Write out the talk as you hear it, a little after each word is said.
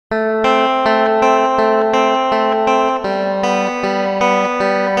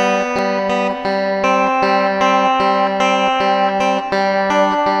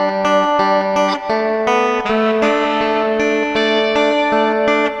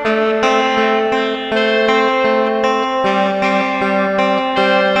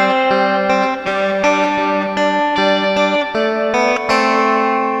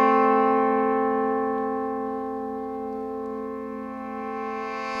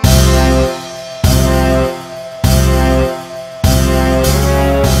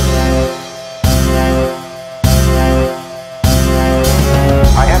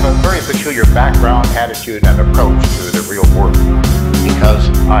attitude and approach to the real world. Because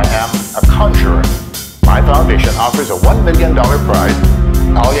I am a conjurer. My foundation offers a $1 million prize.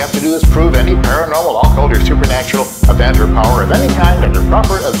 All you have to do is prove any paranormal, occult, or supernatural event or power of any kind under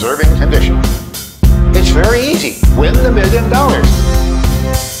proper observing conditions. It's very easy. Win the $1 million.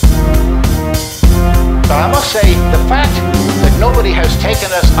 But I must say, the fact that nobody has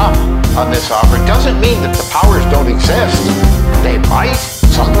taken us up on this offer doesn't mean that the powers don't exist. They might,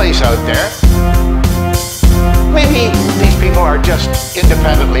 someplace out there. Maybe these people are just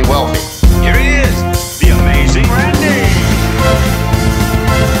independently wealthy. Here he is, the amazing Randi!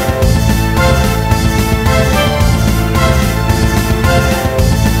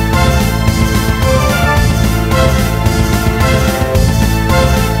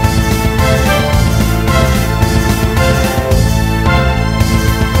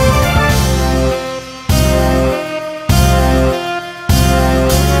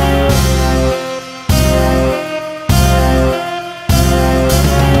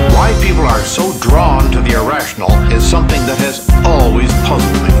 So drawn to the irrational is something that has always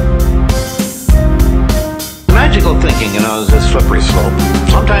puzzled me. Magical thinking, is a slippery slope.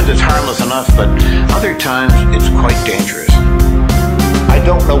 Sometimes it's harmless enough, but other times it's quite dangerous. I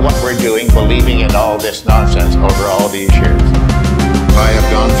don't know what we're doing believing in all this nonsense over all these years. I have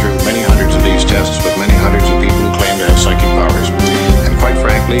gone through many hundreds of these tests with many hundreds of people who claim to have psychic powers. And quite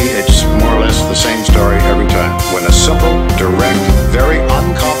frankly, it's more or less the same story every time. When a simple, direct, very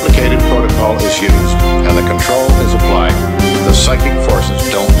uncomplicated protocol is used and the control is applied, the psychic forces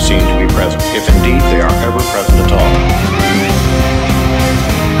don't seem to be present, if indeed they are ever present at all.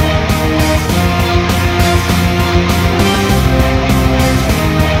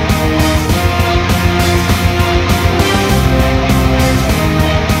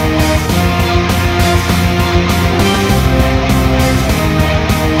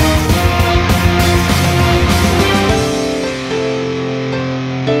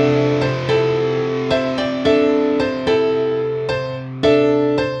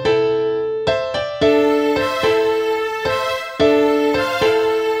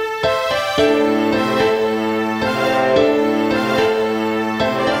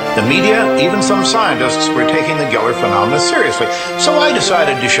 The media, even some scientists, were taking the Geller phenomena seriously. So I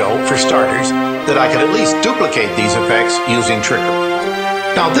decided to show, for starters, that I could at least duplicate these effects using trickery.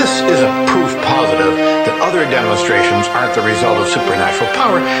 Now this isn't proof positive that other demonstrations aren't the result of supernatural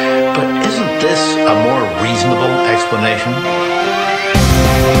power, but isn't this a more reasonable explanation?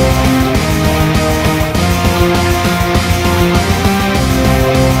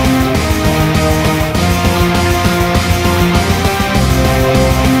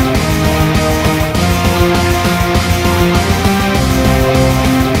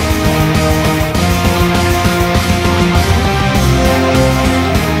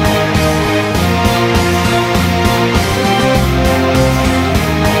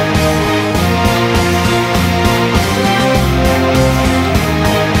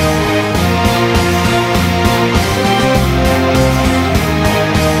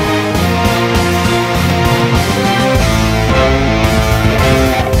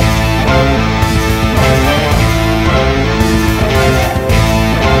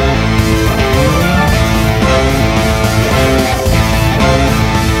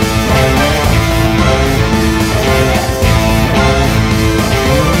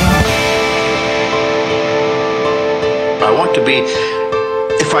 I want to be,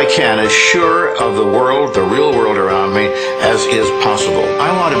 if I can, as sure of the world, the real world around me, as is possible.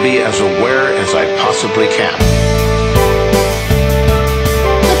 I want to be as aware as I possibly can.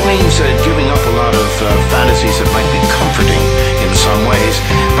 That means giving up a lot of fantasies that might be comforting in some ways,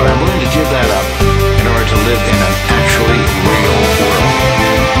 but I'm willing